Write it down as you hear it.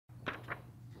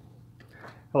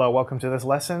Hello, welcome to this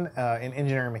lesson in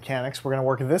engineering mechanics. We're going to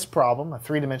work this problem, a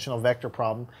three-dimensional vector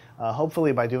problem.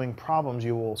 Hopefully by doing problems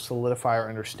you will solidify our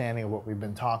understanding of what we've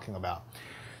been talking about.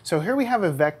 So here we have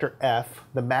a vector f.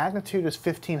 The magnitude is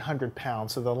 1,500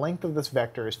 pounds, so the length of this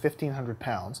vector is 1,500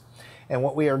 pounds. And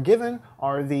what we are given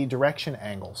are the direction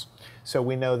angles. So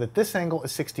we know that this angle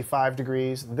is 65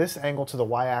 degrees, this angle to the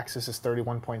y-axis is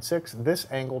 31.6, this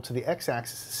angle to the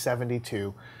x-axis is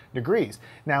 72 degrees.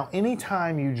 Now,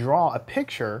 anytime you draw a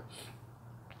picture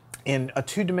in a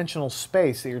two-dimensional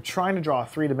space that you're trying to draw a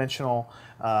three-dimensional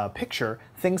picture,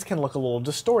 things can look a little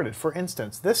distorted. For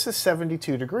instance, this is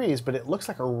 72 degrees, but it looks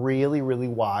like a really, really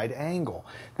wide angle.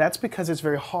 That's because it's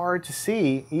very hard to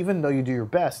see, even though you do your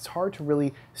best, it's hard to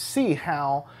really see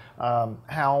how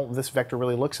this vector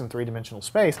really looks in three-dimensional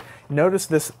space. Notice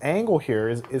this angle here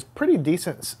is pretty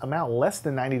decent amount, less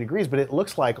than 90 degrees, but it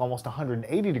looks like almost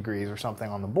 180 degrees or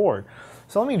something on the board.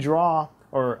 So let me draw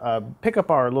or pick up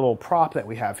our little prop that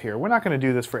we have here. We're not going to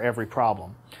do this for every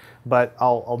problem, but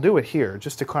I'll do it here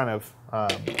just to kind of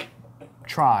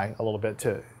try a little bit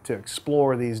to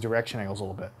explore these direction angles a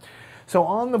little bit. So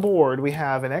on the board we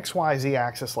have an x, y, z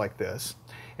axis like this,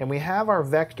 and we have our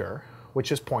vector which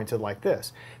is pointed like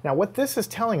this. Now what this is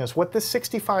telling us, what this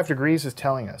 65 degrees is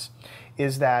telling us,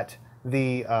 is that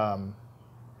the, let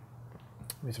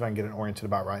me see if I can get it oriented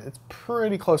about right, it's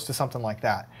pretty close to something like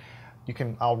that.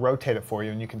 I'll rotate it for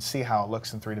you and you can see how it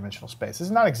looks in three-dimensional space. It's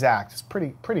not exact, it's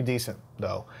pretty decent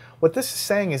though. What this is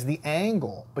saying is the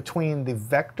angle between the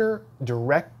vector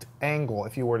direct angle,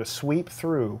 if you were to sweep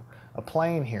through a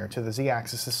plane here to the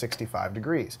z-axis, is 65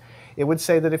 degrees. It would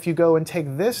say that if you go and take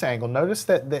this angle, notice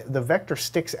that the vector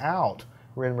sticks out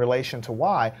in relation to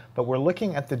y, but we're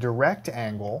looking at the direct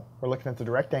angle,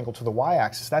 to the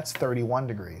y-axis, that's 31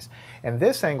 degrees. And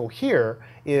this angle here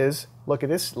is, look at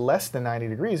this, less than 90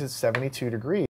 degrees, it's 72 degrees.